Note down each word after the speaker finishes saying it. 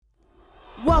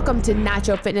Welcome to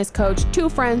Nacho Fitness Coach. Two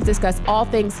friends discuss all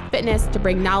things fitness to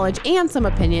bring knowledge and some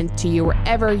opinions to you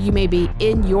wherever you may be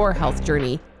in your health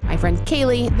journey. My friend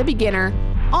Kaylee, the beginner,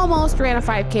 almost ran a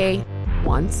 5K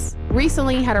once,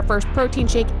 recently had her first protein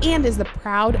shake, and is the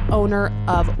proud owner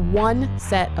of one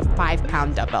set of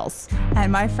 5-pound dumbbells.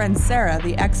 And my friend Sarah,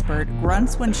 the expert,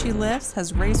 grunts when she lifts,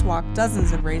 has race walked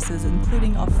dozens of races,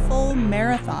 including a full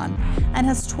marathon, and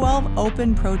has 12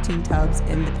 open protein tubs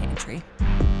in the pantry.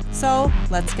 So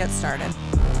let's get started.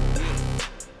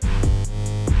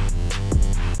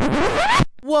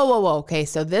 Whoa. Okay,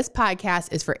 so this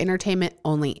podcast is for entertainment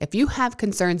only. If you have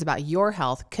concerns about your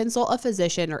health, consult a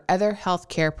physician or other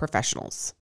healthcare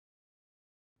professionals.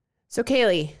 So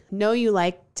Kaylee, know you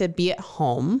like to be at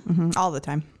home. All the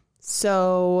time.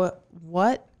 So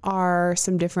what are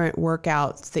some different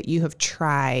workouts that you have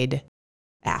tried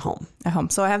at home? At home.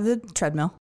 So I have the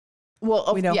treadmill.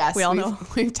 Well, We know. yes, We all know.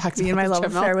 We've talked Me and about my the love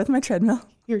treadmill. affair with my treadmill.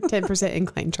 Your 10%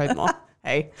 incline treadmill.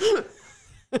 Hey.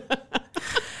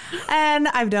 And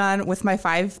I've done with my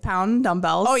 5-pound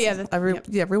dumbbells. Oh, yeah.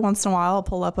 Every once in a while, I'll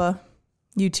pull up a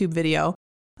YouTube video.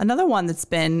 Another one that's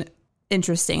been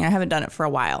interesting. I haven't done it for a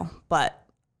while, but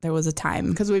there was a time.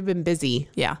 Because we've been busy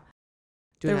Yeah.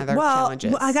 doing other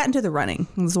challenges. I got into the running.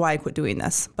 This is why I quit doing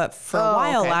this. But for a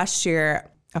while last year,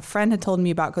 a friend had told me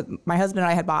about, 'cause my husband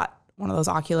and I had bought one of those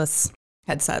Oculus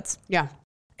headsets. Yeah.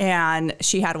 And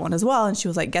she had one as well. And she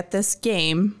was like, get this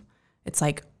game. It's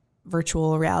like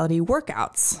virtual reality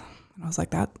workouts. And I was like,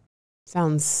 that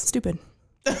Sounds stupid.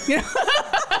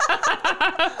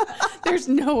 There's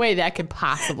no way that could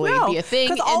possibly be a thing.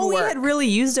 Because all and we work. had really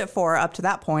used it for up to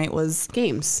that point was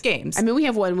Games. games. I mean, we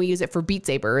have one. We use it for Beat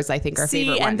Saber is, I think, our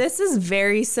favorite one. And this is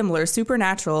very similar.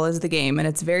 Supernatural is the game, and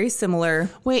it's very similar.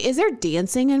 Wait, is there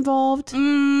dancing involved?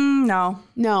 No,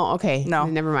 No. Okay. No.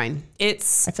 Never mind.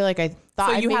 it's I feel like I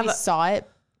thought So I you maybe have saw it,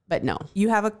 but no. you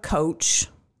have a coach.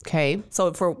 Okay.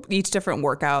 So for each different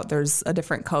workout, there's a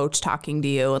different coach talking to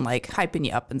you and like hyping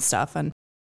you up and stuff. And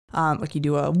like you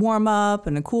do a warm up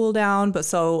and a cool down. But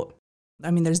so, I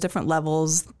mean, there's different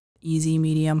levels, easy,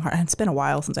 medium, hard. It's been a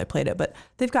while since I played it, but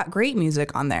they've got great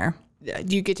music on there.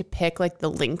 Do you get to pick like the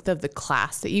length of the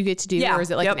class that you get to do? Yeah. Or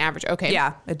is it like Yep. an average? Okay.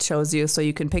 Yeah, it shows you. So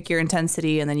you can pick your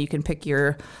intensity and then you can pick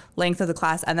your length of the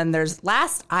class. And then there's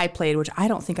last I played, which I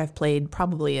don't think I've played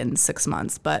probably in 6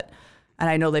 months, and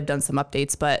I know they've done some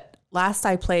updates, but last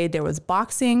I played, there was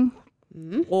boxing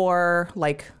or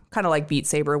like kind of like Beat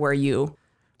Saber where you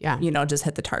just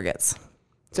hit the targets.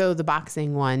 So the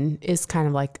boxing one is kind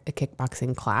of like a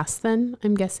kickboxing class then,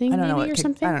 I'm guessing. I don't know what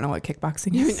something. I don't know what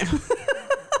kickboxing is.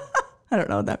 I don't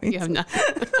know what that means. You have not.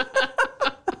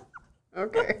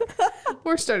 Okay.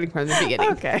 We're starting from the beginning.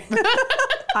 Okay.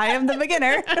 I am the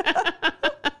beginner.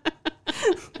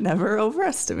 Never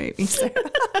overestimate me, Sarah.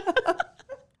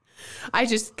 I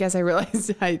just guess I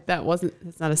realized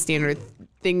that's not a standard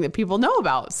thing that people know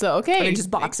about. So, okay. Are you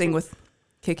just boxing with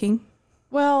kicking?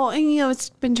 Well, and, it's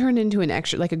been turned into an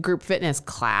extra, like a group fitness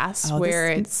class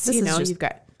where this is just you've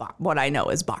got what I know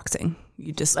is boxing.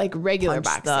 You just like regular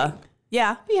punch boxing.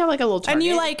 Yeah. You have like a little target.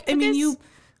 And you you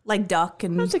like duck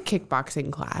and It's a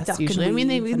kickboxing class Duck and usually. I mean,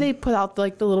 weave they put out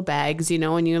like the little bags,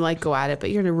 and you like go at it, but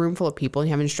you're in a room full of people and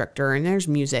you have an instructor and there's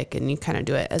music and you kind of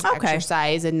do it as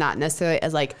exercise and not necessarily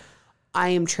as like, I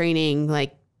am training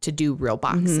like to do real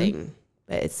boxing,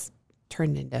 but it's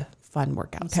turned into fun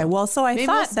workouts. Okay, well, so I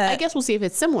I guess we'll see if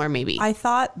it's similar maybe. I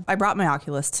thought I brought my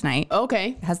Oculus tonight.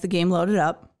 Okay. It has the game loaded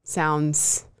up,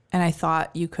 Sounds, and I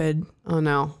thought you could oh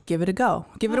no. give it a go.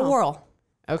 Give it a whirl.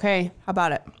 Okay. How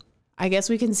about it? I guess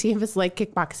we can see if it's like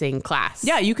kickboxing class.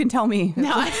 Yeah, you can tell me.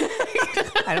 No,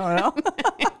 I don't know.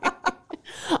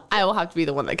 I will have to be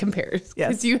the one that compares. Yes,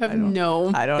 Because you have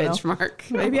no I don't know.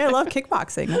 benchmark. Maybe I love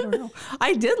kickboxing. I don't know.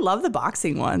 I did love the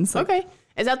boxing ones. Like, Okay.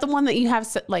 Is that the one that you have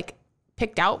like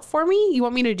picked out for me? You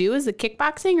want me to do is the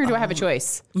kickboxing or do I have a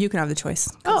choice? you can have the choice.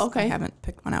 'Cause Oh, okay. I haven't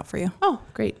picked one out for you. Oh,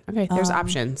 great. Okay. There's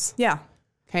options. Yeah.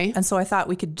 Okay. And so I thought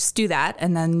we could just do that,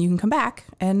 and then you can come back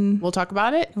and We'll talk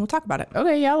about it. we'll talk about it.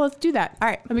 Okay. Yeah, let's do that. All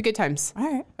right. That'll be good times. All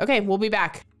right. Okay. We'll be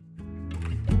back.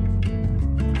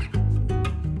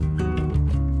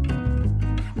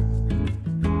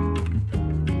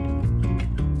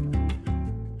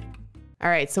 All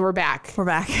right. So we're back. We're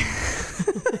back.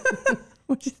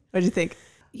 What'd you think?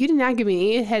 You did not give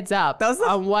me any heads up That was the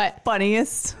on what.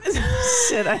 funniest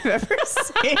shit I've ever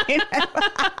seen.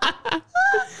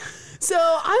 So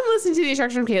I'm listening to the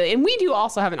instructions from Kaylee, and we do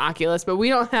also have an Oculus, but we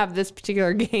don't have this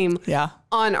particular game Yeah.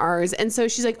 on ours. And so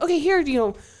she's like, okay, here,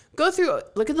 go through,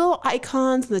 look at the little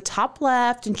icons in the top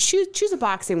left and choose a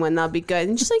boxing one. That'll be good.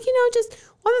 And she's like, just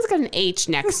one that's got an H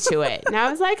next to it. And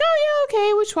I was like, oh yeah,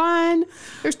 okay, which one?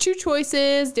 There's 2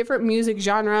 choices, different music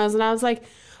genres. And I was like,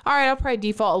 all right, I'll probably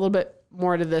default a little bit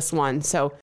more to this one.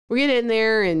 So we get in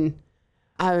there and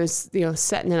I was,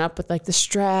 setting it up with like the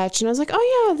stretch and I was like,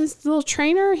 oh yeah, this little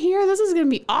trainer here, this is going to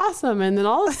be awesome. And then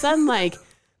all of a sudden, like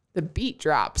the beat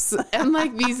drops and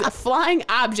like these flying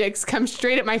objects come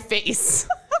straight at my face.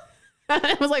 And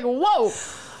I was like, whoa.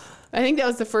 I think that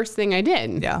was the first thing I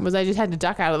did. Yeah. Was I just had to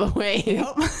duck out of the way. Yep.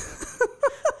 I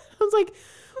was like,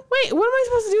 wait, what am I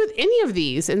supposed to do with any of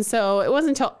these? And so it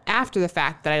wasn't until after the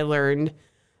fact that I learned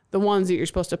the ones that you're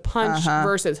supposed to punch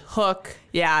versus hook.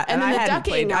 Yeah, and then I the hadn't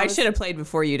ducking. played. I should have played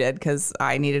before you did because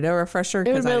I needed a refresher. It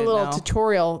would have been a little know.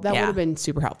 tutorial. That would have been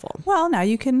super helpful. Well, now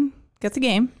you can get the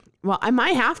game. Well, I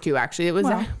might have to actually. It was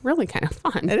really kind of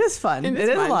fun. It is fun. It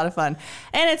is a lot of fun,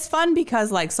 and it's fun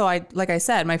because like I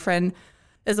said, my friend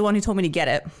is the one who told me to get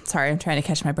it. Sorry, I'm trying to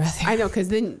catch my breath here. I know because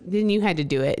then you had to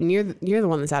do it, and you're the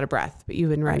one that's out of breath, but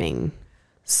you've been running.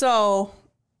 So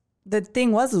the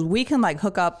thing is we can like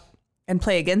hook up and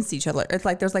play against each other. It's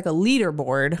like there's like a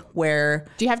leaderboard where...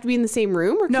 Do you have to be in the same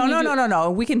room? Or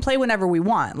No. We can play whenever we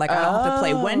want. Like I don't have to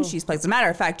play when she's playing. As a matter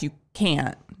of fact, you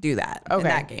can't do that in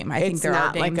that game. I think there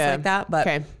are games like that.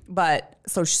 But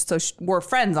so we're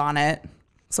friends on it.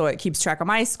 So it keeps track of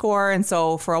my score. And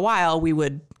so for a while, we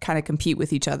would kind of compete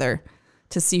with each other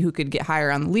to see who could get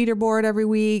higher on the leaderboard every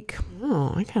week.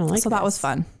 Oh, I kind of like So that was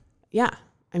fun. Yeah.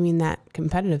 I mean, that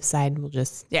competitive side will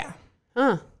just... Yeah.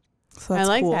 Huh. So that's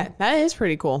I like cool. that. That is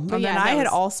pretty cool. But And then I had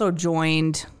also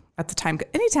joined at the time,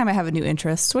 anytime I have a new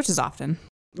interest, which is often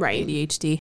right.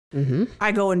 ADHD,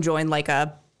 I go and join like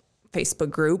a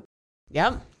Facebook group.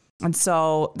 Yep. And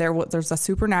so there's a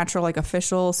Supernatural, like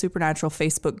official Supernatural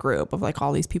Facebook group of like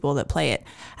all these people that play it.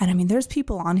 And I mean, there's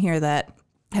people on here that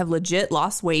have legit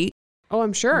lost weight. Oh,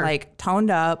 I'm sure. Like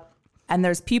toned up. And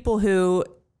there's people who,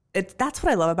 that's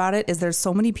what I love about it is there's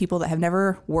so many people that have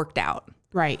never worked out.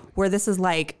 Right. Where this is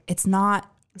like, it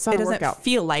doesn't workout.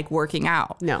 feel like working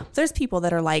out. No. There's people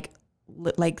that are like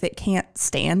that can't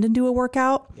stand and do a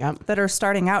workout. Yep. That are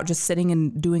starting out just sitting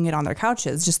and doing it on their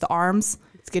couches, just the arms.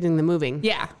 It's getting them moving.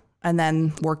 Yeah. And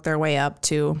then work their way up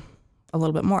to a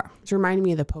little bit more. It's reminding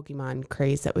me of the Pokemon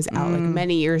craze that was out like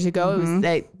many years ago. It was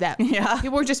that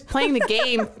people were just playing the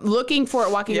game, looking for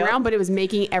it, walking around, but it was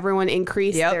making everyone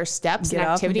increase their steps and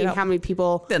activity and how many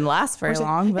people... Didn't last very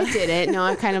long. But. It didn't. No,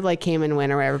 it kind of like came and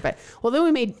went or whatever. But well, then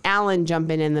we made Alan jump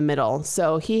in the middle.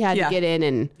 So he had to get in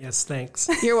and... Yes, thanks.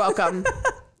 You're welcome.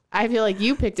 I feel like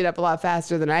you picked it up a lot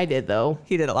faster than I did, though.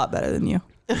 He did a lot better than you.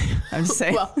 I'm just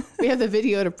saying. Well, we have the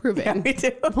video to prove it. Yeah, we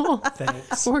do.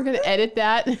 Thanks. We're going to edit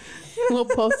that. We'll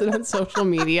post it on social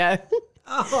media.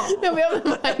 Oh. No, we don't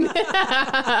mind.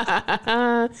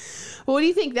 Well, what do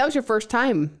you think? That was your first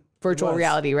time virtual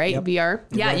reality, right? Yep. VR?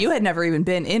 Yeah, you had never even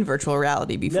been in virtual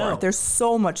reality before. No. There's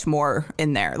so much more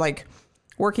in there. Like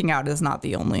working out is not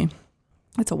the only.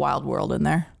 It's a wild world in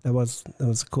there. That was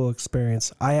a cool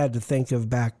experience. I had to think of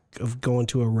going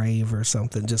to a rave or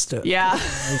something just to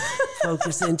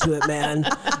focus into it, man.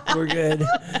 We're good.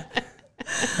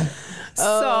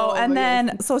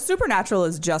 So Supernatural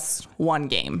is just one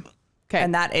game. Okay.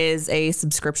 And that is a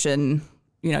subscription.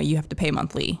 You have to pay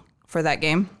monthly for that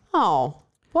game. Oh,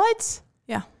 what?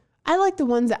 Yeah. I like the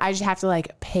ones that I just have to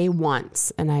like pay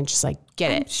once and I just like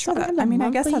get it. Sure. I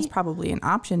guess that's probably an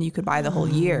option. You could buy the whole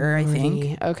year, I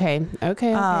think. Okay.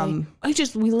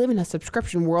 We live in a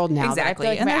subscription world now. Exactly.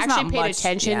 I feel like And if I there's actually not paid much-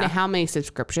 attention to how many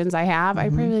subscriptions I have, I'd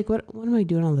probably be like, what am I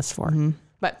doing all this for?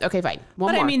 But okay, fine.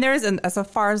 One more. I mean, there's as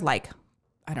far as like,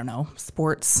 I don't know,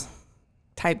 sports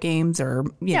type games or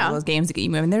those games that get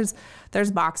you moving.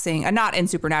 There's boxing, and not in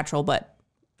Supernatural, but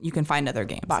you can find other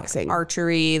games. Boxing. Like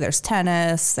archery, there's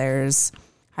tennis, there's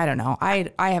I don't know.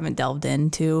 I haven't delved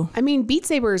into. I mean, Beat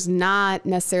Saber is not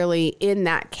necessarily in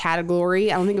that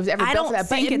category. I don't think it was ever built for that,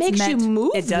 but it makes you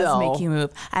move. It does make you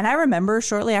move. And I remember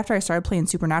shortly after I started playing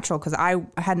Supernatural, because I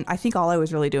think all I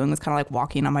was really doing was kind of like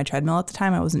walking on my treadmill at the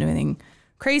time. I wasn't doing anything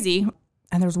crazy.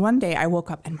 And there was one day I woke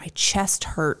up and my chest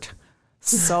hurt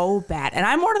so bad. And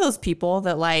I'm one of those people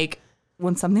that like,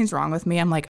 when something's wrong with me, I'm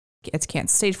like, it's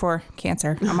stage 4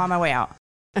 cancer. I'm on my way out.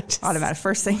 Automatic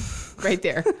first thing. Right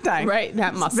there. Dying. Right,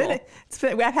 that muscle.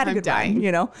 I've had a good dying.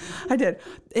 one, I did.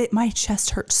 My chest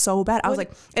hurt so bad. I was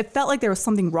like, it felt like there was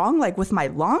something wrong, like with my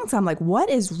lungs. I'm like, what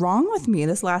is wrong with me?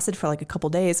 This lasted for like a couple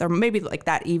days, or maybe like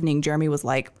that evening. Jeremy was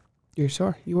like, "You're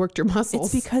sore. You worked your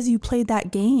muscles." It's because you played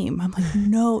that game. I'm like,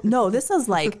 no, this is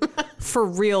like for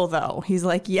real though. He's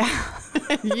like, yeah,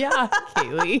 yeah,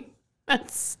 Kaylee.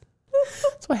 That's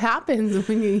That's what happens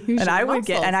when you use And your I would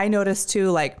muscles. and I noticed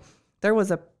too, like there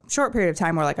was a short period of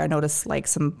time where like I noticed like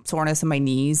some soreness in my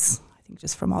knees. I think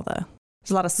just from all there's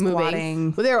a lot of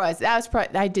squatting. Well, that was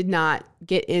probably, I did not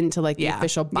get into like the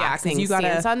official boxing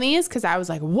stance on these because I was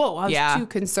like, whoa, I was too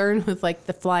concerned with like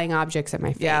the flying objects at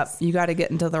my face. Yeah, you got to get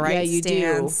into the right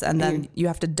stance, and then you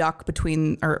have to duck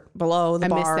between or below the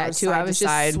bars. I missed that too. I was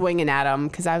just swinging at them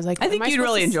because I was like, I think you'd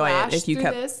really enjoy it if you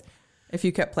kept. If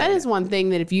you kept playing. That is one thing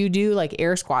that if you do like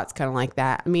air squats kind of like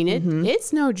that, I mean,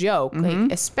 it's no joke,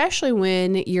 like, especially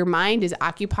when your mind is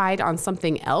occupied on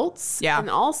something else. Yeah. And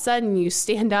all of a sudden you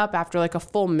stand up after like a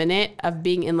full minute of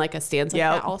being in like a stance like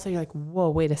that. All of a sudden you're like, whoa,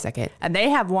 wait a second. And they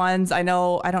have ones, I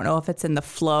don't know if it's in the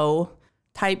flow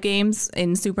type games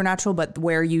in Supernatural, but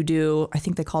where you do, I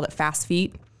think they called it fast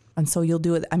feet. And so you'll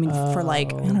do it, I mean, for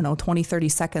like, I don't know, 20, 30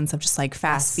 seconds of just like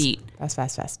fast feet. Fast.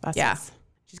 Yeah. Fast.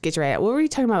 Just get you right. What were you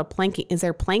talking about? Planking? Is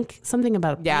there plank? Something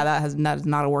about plank? Yeah, that is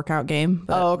not a workout game.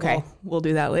 But okay. We'll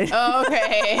do that later.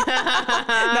 Okay. No,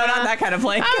 not that kind of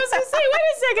plank. I was gonna say, wait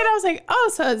a second. I was like,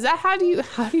 oh, so is that how do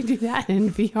you do that in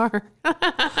VR?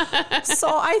 So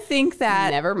I think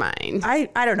that Never mind.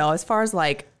 I don't know, as far as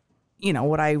like,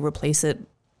 would I replace it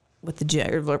with the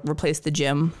gym, or replace the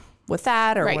gym with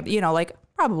that, or what? Like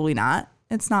probably not.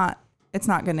 It's not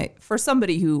gonna, for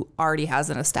somebody who already has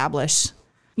an established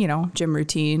gym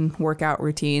routine, workout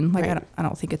routine. Like I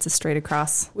don't think it's a straight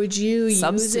across. Would you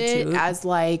use it as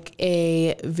like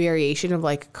a variation of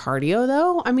like cardio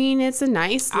though? I mean, it's a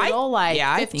nice little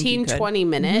 15, 20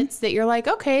 minutes that you're like,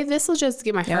 okay, this will just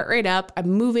get my heart rate up.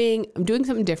 I'm moving. I'm doing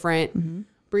something different.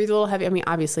 Breathe a little heavy. I mean,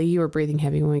 obviously you were breathing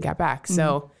heavy when we got back.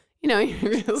 So,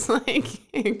 you're just like,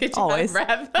 get you out of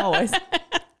breath. Always.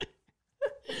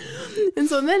 And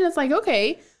so then it's like,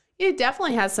 okay, it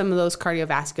definitely has some of those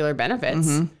cardiovascular benefits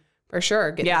for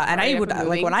sure. And I would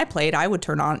like when I played, I would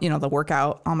turn on, the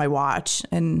workout on my watch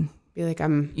and be like,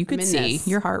 you could see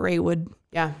your heart rate would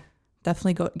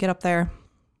definitely get up there.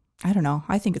 I don't know.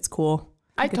 I think it's cool.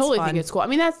 I totally think it's cool. I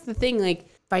mean, that's the thing, like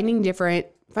finding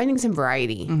some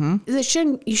variety is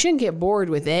you shouldn't get bored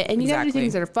with it. And you gotta do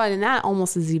things that are fun. And that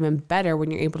almost is even better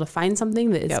when you're able to find something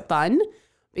that is fun.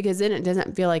 Because then it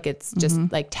doesn't feel like it's just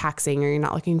like taxing or you're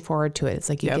not looking forward to it. It's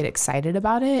like you get excited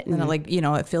about it. And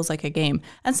it feels like a game.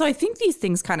 And so I think these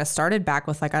things kind of started back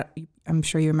with like, I'm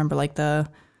sure you remember like the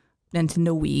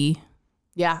Nintendo Wii.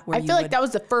 Yeah. I feel like that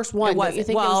was the first one. Don't you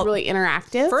think it was really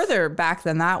interactive? Further back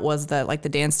than that was the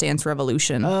Dance Dance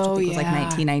Revolution. Which I think was like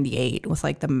 1998 with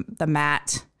like the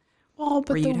mat. Oh, but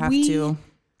where you'd have to.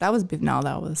 That was.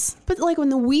 But like when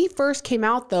the Wii first came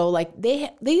out, though, like they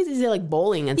did like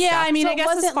bowling and stuff. Yeah, I mean, so I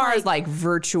guess as far as like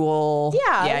virtual.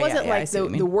 Yeah, it wasn't like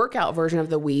the workout version of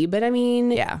the Wii, but I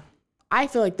mean, I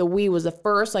feel like the Wii was the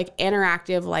first like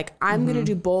interactive. Like I'm gonna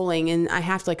do bowling and I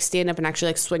have to like stand up and actually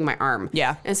like swing my arm.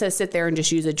 Yeah, instead of sit there and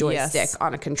just use a joystick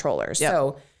on a controller. Yep.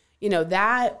 So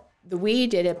that the Wii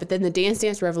did it, but then the Dance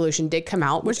Dance Revolution did come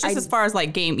out, which just as far as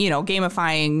like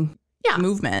gamifying.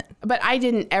 Movement. But I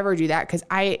didn't ever do that because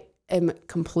I am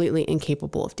completely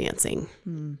incapable of dancing.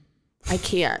 I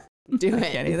can't do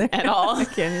it either. At all. I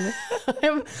can't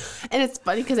either. And it's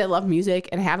funny because I love music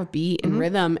and I have a beat and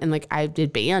rhythm and like I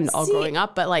did band growing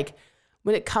up, but like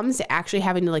when it comes to actually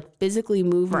having to like physically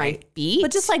move my feet.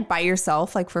 But just like by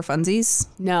yourself, like for funsies.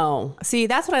 No. See,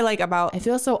 that's what I like about. I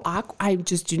feel so awkward. I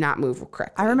just do not move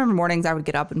correctly. I remember mornings I would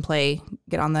get up and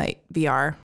get on the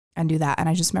VR and do that. And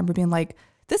I just remember being like,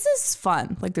 this is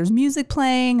fun. Like there's music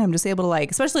playing. I'm just able to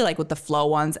like, especially like with the flow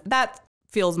ones, that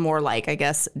feels more like, I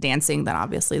guess, dancing than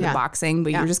obviously the boxing,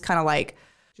 but you're just kind of like,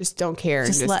 just don't care.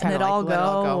 Just letting it all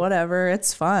go, whatever.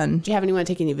 It's fun. Did you have anyone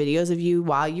take any videos of you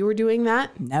while you were doing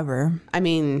that? Never. I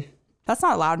mean, that's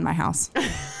not allowed in my house.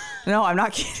 No, I'm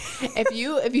not kidding. If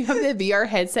you have the VR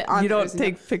headset on, you don't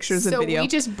take pictures and video. So we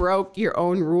just broke your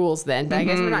own rules then. But I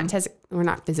guess we're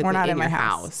not physically in my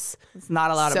house. It's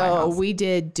not allowed in my house. So we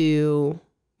did do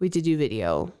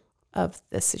video of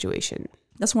this situation.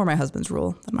 That's more my husband's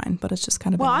rule than mine, but it's just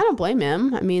kind of. Well, I don't blame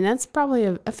him. I mean, that's probably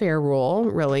a fair rule,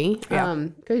 really. Yeah.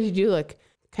 Because you do look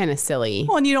kind of silly.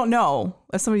 Well, and you don't know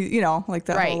if somebody, like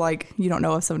that whole, like, you don't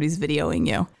know if somebody's videoing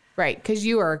you. Right. Because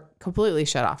you are completely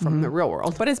shut off from the real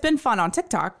world. But it's been fun on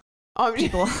TikTok. Oh,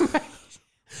 people.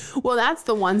 Well, that's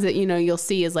the ones that, you'll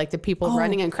see is like the people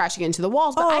running and crashing into the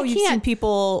walls. But I can't. You've seen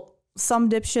people,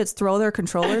 some dipshits throw their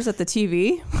controllers at the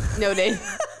TV. No,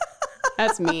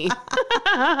 that's me.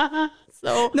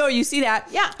 So no, you see that?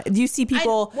 Yeah. You see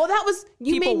people. That was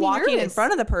people walking in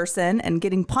front of the person and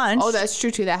getting punched. Oh, that's true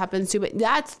too. That happens too. But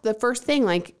that's the first thing.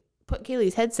 Like, put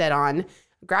Kaylee's headset on,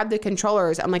 grab the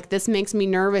controllers. I'm like, this makes me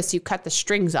nervous. You cut the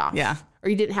strings off. Yeah. or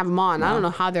you didn't have them on. No. I don't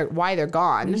know why they're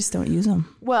gone. You just don't use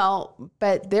them. Well,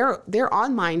 but they're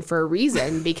on mine for a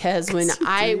reason, because when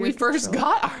we first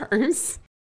got ours,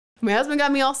 my husband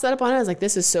got me all set up on it. I was like,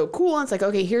 this is so cool. And it's like,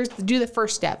 okay, do the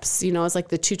first steps. You know, it's like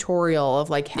the tutorial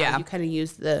of like how you kind of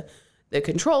use the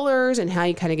controllers and how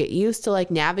you kind of get used to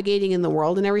like navigating in the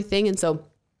world and everything. And so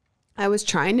I was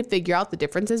trying to figure out the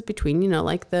differences between, you know,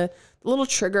 like the little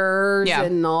triggers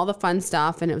and all the fun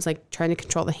stuff. And it was like trying to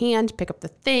control the hand, pick up the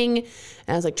thing. And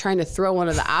I was like trying to throw one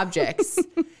of the objects.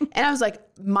 And I was like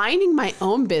minding my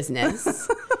own business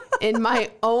in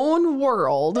my own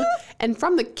world. And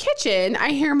from the kitchen,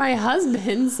 I hear my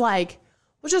husband's like,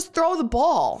 well, just throw the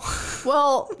ball.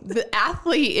 Well, the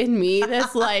athlete in me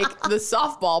that's like the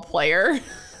softball player,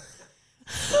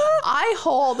 I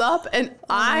hauled up and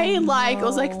I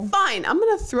was like, fine, I'm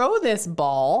going to throw this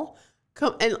ball.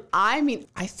 And I mean,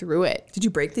 I threw it. Did you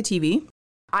break the TV?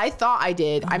 I thought I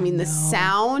did. The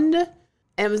sound, and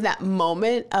it was that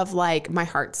moment of like, my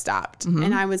heart stopped. Mm-hmm.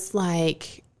 And I was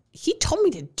like, he told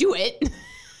me to do it.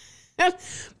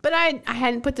 But I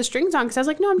hadn't put the strings on because I was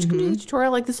like, no, I'm just going to do the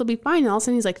tutorial. Like, this will be fine. And all of a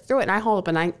sudden he's like, throw it. And I hauled up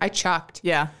and I chucked.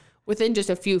 Yeah. Within just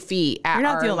a few feet at You're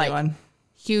not our the only one.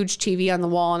 Huge TV on the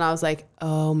wall. And I was like,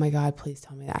 oh my God, please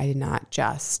tell me that I did not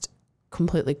just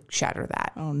completely shatter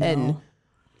that. Oh no. And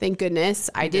thank goodness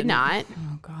I did not.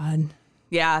 Oh God.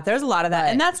 Yeah, there's a lot of that.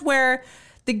 And that's where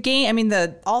the game,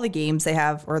 all the games they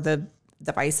have, or the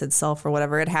device itself or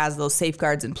whatever, it has those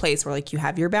safeguards in place where like you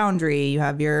have your boundary, you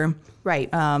have your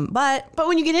right. But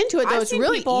when you get into it, though, it's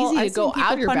really easy to go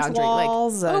out your boundary.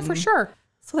 Like, for sure.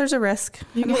 So there's a risk.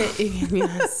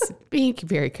 Be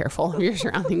very careful of your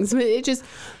surroundings. But it just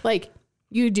like,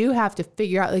 you do have to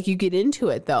figure out, like, you get into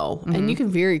it though, and you can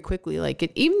very quickly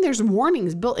even there's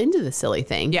warnings built into the silly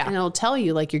thing. Yeah. And it'll tell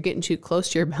you like you're getting too close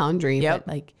to your boundary. Yep.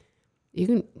 But like you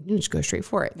can just go straight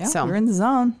for it. Yeah, so you're in the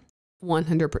zone.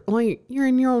 100%. Well, you're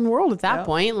in your own world at that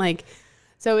point. Like,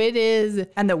 so it is.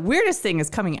 And the weirdest thing is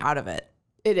coming out of it.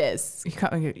 It is.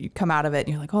 You come out of it and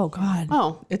you're like, oh God.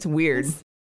 Oh, it's weird.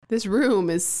 This room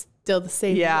is still the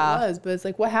same as it was, but it's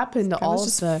like, what happened to all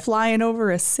of the flying over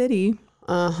a city?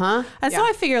 Uh-huh. And so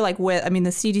I figure like the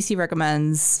CDC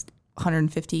recommends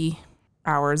 150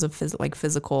 hours of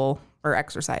physical or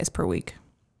exercise per week.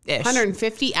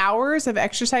 150 hours of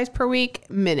exercise per week,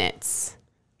 minutes.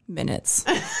 You're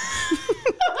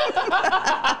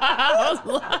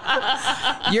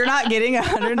not getting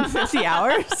 150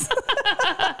 hours?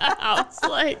 I was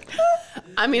like,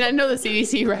 I know the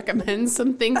CDC recommends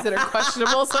some things that are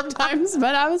questionable sometimes,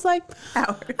 but I was like,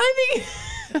 I think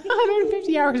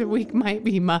 150 hours a week might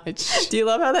be much. Do you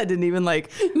love how that didn't even No,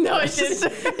 it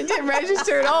didn't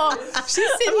register at all. She's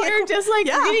sitting here just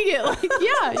reading it like,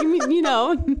 yeah,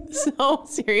 so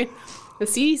serious. The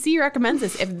CDC recommends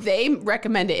this. If they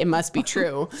recommend it, it must be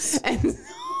true. And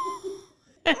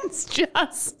it's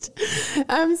just,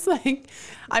 I was like,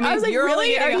 you're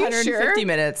really, only getting 150 sure?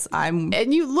 minutes.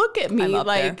 And you look at me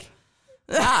like,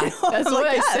 that's what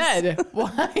I said.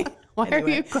 Why are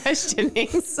you questioning?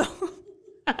 So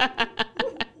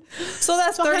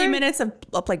that's 30 minutes of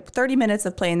 30 minutes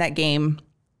of playing that game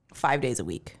 5 days a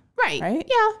week. Right?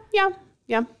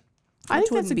 Yeah. I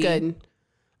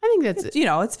think that's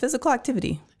it's physical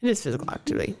activity. It is physical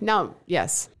activity. Now,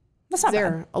 yes. That's not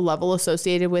bad. A level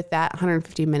associated with that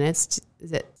 150 minutes?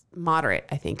 Is it moderate,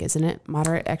 I think, isn't it?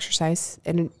 Moderate exercise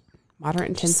and moderate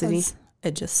intensity?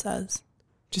 It just says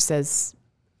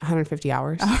 150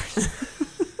 hours.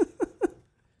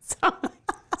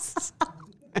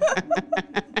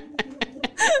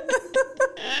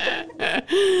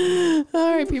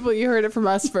 All right, people, you heard it from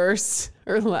us first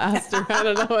or last, or I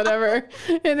don't know, whatever.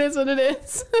 It is what it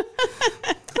is.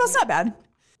 That's not bad.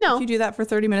 No. If you do that for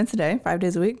 30 minutes a day, 5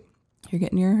 days a week, you're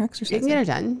getting your exercise. You can get it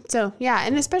done. So, yeah.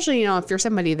 And especially, if you're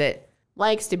somebody that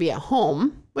likes to be at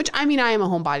home, which I am a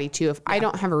homebody too. If I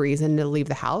don't have a reason to leave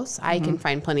the house, I can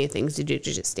find plenty of things to do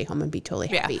to just stay home and be totally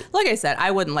happy. Like I said,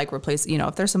 I wouldn't replace,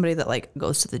 if there's somebody that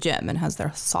goes to the gym and has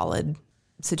their solid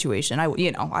situation,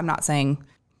 I'm not saying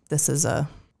this is a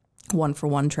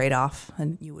 1-for-1 trade-off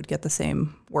and you would get the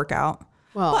same workout.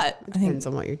 Well, but it depends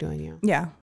on what you're doing. Yeah.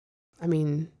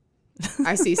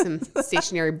 I see some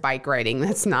stationary bike riding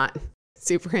that's not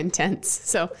super intense.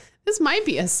 So this might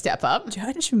be a step up.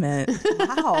 Judgment.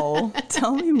 Wow.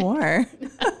 Tell me more.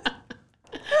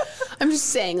 I'm just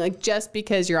saying, just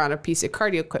because you're on a piece of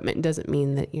cardio equipment doesn't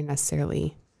mean that you're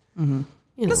necessarily,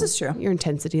 this is true. Your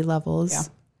intensity level is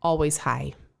always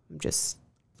high. I'm just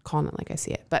calling it like I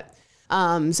see it. But,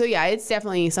 it's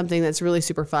definitely something that's really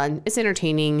super fun. It's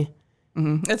entertaining.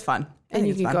 Mm-hmm. It's fun. And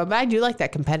you can go, but I do like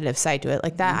that competitive side to it.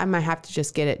 Like that, I might have to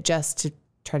just get it just to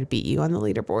try to beat you on the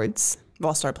leaderboards. Well,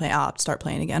 I'll start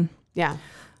playing again. Yeah.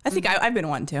 I think I've been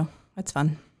wanting to. It's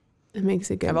fun. It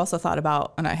makes it good. I've also thought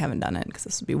about, and I haven't done it because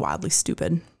this would be wildly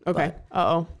stupid. Okay.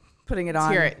 Uh-oh. Putting it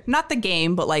on. hear it. Not the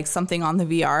game, but like something on the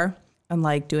VR and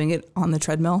like doing it on the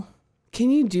treadmill.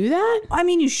 Can you do that? I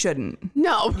mean, you shouldn't.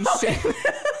 No. You shouldn't.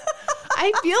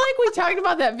 I feel like we talked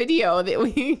about that video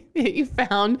that you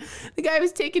found. The guy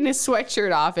was taking his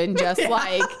sweatshirt off and just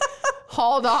like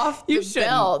hauled off the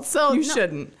belt. So you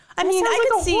shouldn't. I mean, sounds I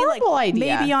could like a see like horrible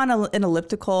idea. maybe on an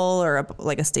elliptical or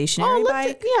like a stationary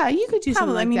bike. Yeah, you could do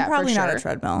something like that. Probably for not sure. a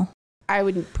treadmill, I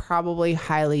would probably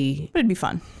highly but it'd be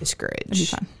fun. discourage. It'd be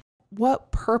fun.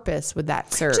 What purpose would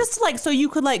that serve? Just like so you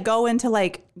could like go into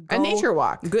like a nature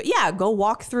walk. Go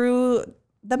walk through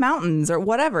the mountains or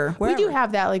whatever. We do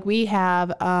have that. Like we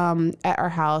have at our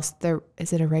house.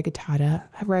 Is it a regatta?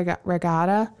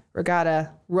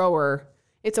 Regatta rower.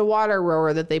 It's a water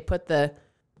rower that they put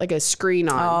like a screen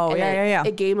on. Oh, and yeah.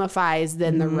 It gamifies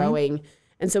then the rowing,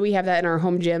 and so we have that in our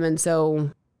home gym. And so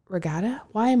regatta.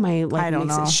 Why am I like? I don't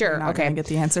know. Sure. You're not Okay. gonna get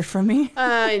the answer from me.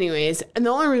 Anyways, and the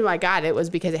only reason I got it was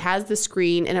because it has the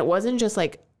screen, and it wasn't just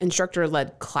like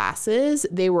instructor-led classes.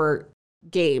 They were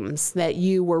games that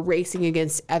you were racing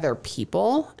against other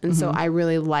people, and so I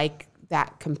really like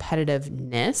that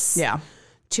competitiveness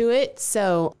to it.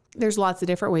 So there's lots of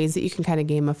different ways that you can kind of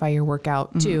gamify your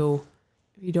workout too.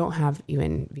 If you don't have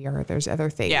even VR, there's other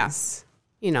things.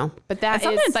 You know, but that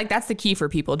Sometimes like that's the key for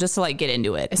people, just to like get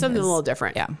into it. it's something a little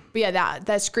different. Yeah. But yeah,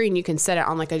 that screen, you can set it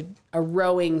on like a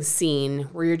rowing scene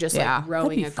where you're just like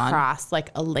rowing be fun. across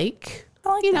like a lake. I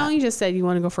like You that. know, you just said you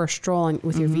want to go for a stroll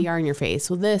with your VR in your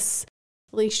face. Well, this,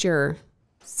 at least you're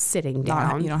sitting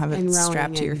down. You don't have it and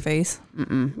strapped to your face.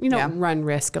 You don't run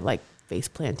risk of like face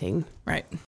planting, Right.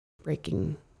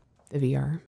 breaking the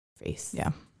VR face. Yeah.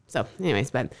 So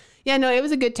anyways, but yeah, no, it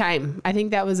was a good time. I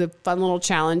think that was a fun little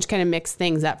challenge, kind of mix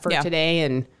things up for today.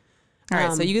 And All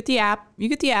right. So you get the app.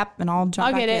 And I'll jump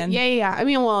I'll back get it. in. Yeah. I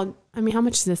mean, how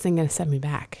much is this thing going to set me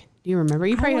back? Do you remember?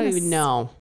 You probably don't even know.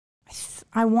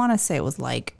 I want to say it was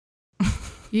like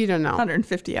You don't know.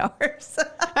 150 hours.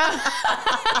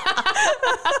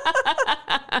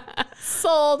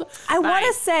 Sold. I want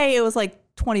to say it was like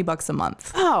 $20 a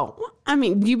month. Oh, I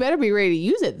mean, you better be ready to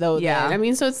use it though. Yeah. Then. I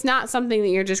mean, so it's not something that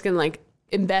you're just going to like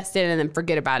invest in and then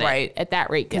forget about it at that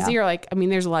rate. Because you're like, I mean,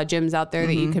 there's a lot of gyms out there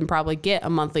that you can probably get a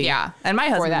monthly. Yeah. And my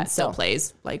husband that still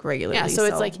plays like regularly. Yeah. So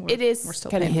it's like, it is we're still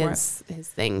kind of paying for his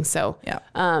thing. So, Yeah.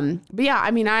 But yeah,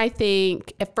 I mean, I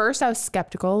think at first I was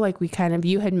skeptical. Like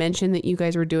you had mentioned that you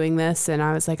guys were doing this, and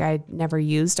I was like, I'd never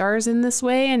used ours in this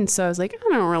way. And so I was like, I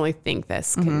don't really think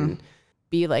this can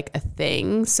be like a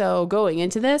thing. So going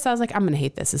into this, I was like, I'm going to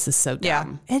hate this. This is so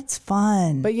dumb. Yeah. It's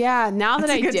fun. But yeah, now that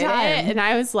It's a I good did time. it, and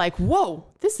I was like, whoa,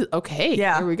 this is okay.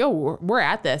 Yeah. Here we go. We're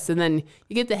at this. And then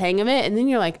you get the hang of it, and then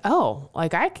you're like, oh,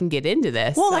 like I can get into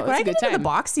this. well, So like when it's I a good get into the time.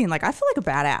 boxing, like I feel like a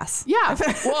badass. Yeah.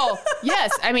 Well,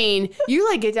 yes. I mean, you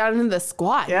like get down into the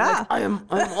squat. and you're Yeah. like,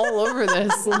 I'm all over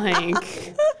this.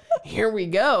 Like, here we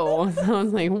go. And I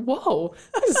was like, whoa,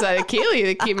 this is a Kaylee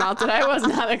that came out that I was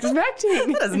not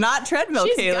expecting. That is not treadmill,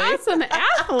 She's Kaylee. got some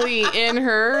athlete in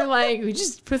her. Like, we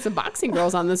just put some boxing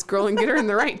girls on this girl and get her in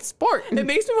the right sport. It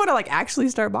makes me want to like actually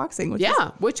start boxing. Which is,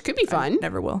 Which could be fun.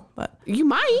 never will, but You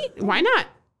might. Why not?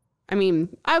 I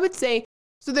mean, I would say,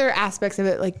 so there are aspects of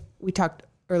it, like we talked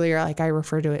earlier, like I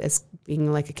refer to it as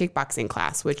being like a kickboxing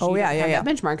class, which you don't have that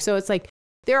benchmark. So it's like,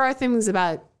 there are things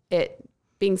about it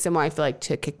being similar, I feel like,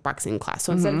 to a kickboxing class.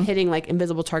 So instead of hitting like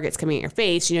invisible targets coming at your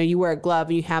face, you wear a glove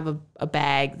and you have a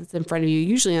bag that's in front of you,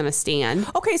 usually on a stand.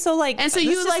 okay, so like, And so this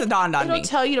you just like, dawned on it'll me.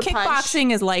 tell you to punch.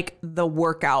 Kickboxing is like the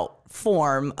workout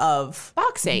form of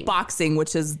Boxing,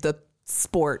 which is the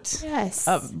sport Yes.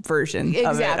 version of it.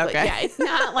 Exactly. Okay. Yeah. It's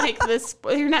not like this.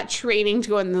 You're not training to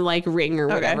go in the like ring or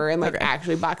whatever and like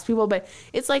actually box people, but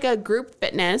it's like a group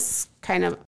fitness kind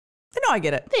of No, I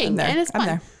get it. thing. I'm there. And it's I'm fun.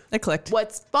 there. It clicked.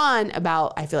 What's fun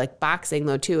about, I feel like, boxing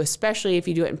though too, especially if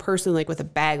you do it in person, like with a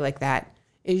bag like that,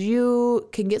 is you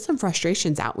can get some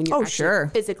frustrations out when you're actually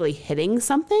physically hitting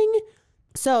something.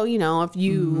 So, if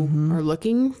you are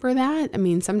looking for that, I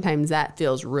mean, sometimes that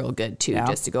feels real good too,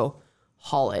 just to go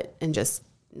haul it and just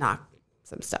knock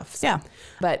some stuff. So, Yeah.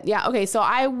 But yeah, okay. So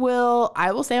I will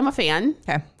say I'm a fan.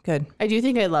 Okay, good. I do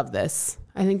think I love this.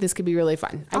 I think this could be really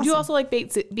fun. I do also like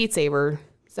Beat Saber.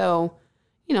 So,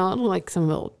 it'll like some of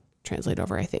it will translate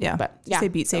over, I think. Yeah. But Did you say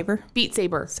Beat Saber? Beat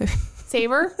Saber.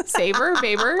 Saber, Saber,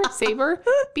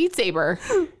 Beat Saber.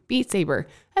 Beat Saber.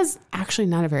 That's actually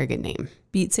not a very good name.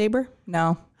 Beat Saber?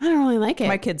 No. I don't really like it.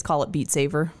 My kids call it Beat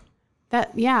Saver. I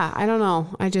don't know.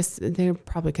 They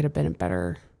probably could have been a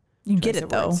better. You get it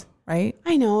though, right?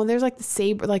 I know. There's like the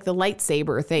saber, like the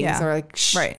lightsaber things, or like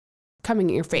right. coming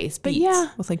at your face. But Beets, yeah,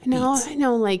 with like no, beats. I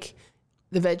know, like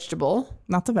the vegetable.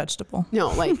 Not the vegetable. No,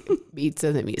 like beats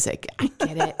of the music. I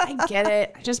get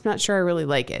it. I'm just not sure I really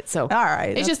like it. So All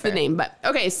right. it's just the name. But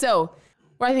okay, so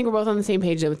I think we're both on the same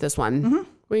page with this one. Mm-hmm.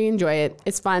 We enjoy it.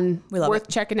 It's fun. We love Worth it.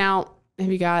 checking out.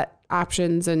 Have you got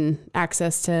options and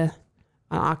access to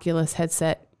an Oculus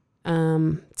headset?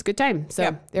 It's a good time.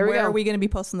 So there we go. Where are we going to be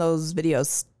posting those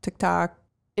videos? TikTok,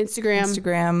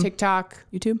 Instagram, TikTok,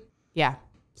 YouTube? Yeah.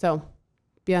 So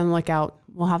be on the lookout.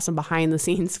 We'll have some behind the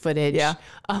scenes footage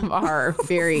of our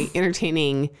very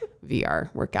entertaining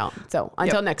VR workout. So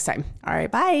until next time. All right.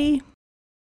 Bye.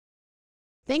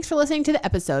 Thanks for listening to the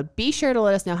episode. Be sure to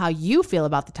let us know how you feel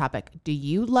about the topic. Do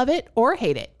you love it or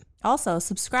hate it? Also,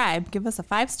 subscribe, give us a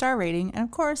 5-star rating, and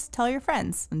of course, tell your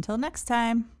friends. Until next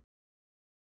time.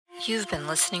 You've been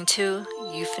listening to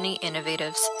Euphony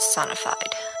Innovatives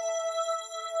Sonified.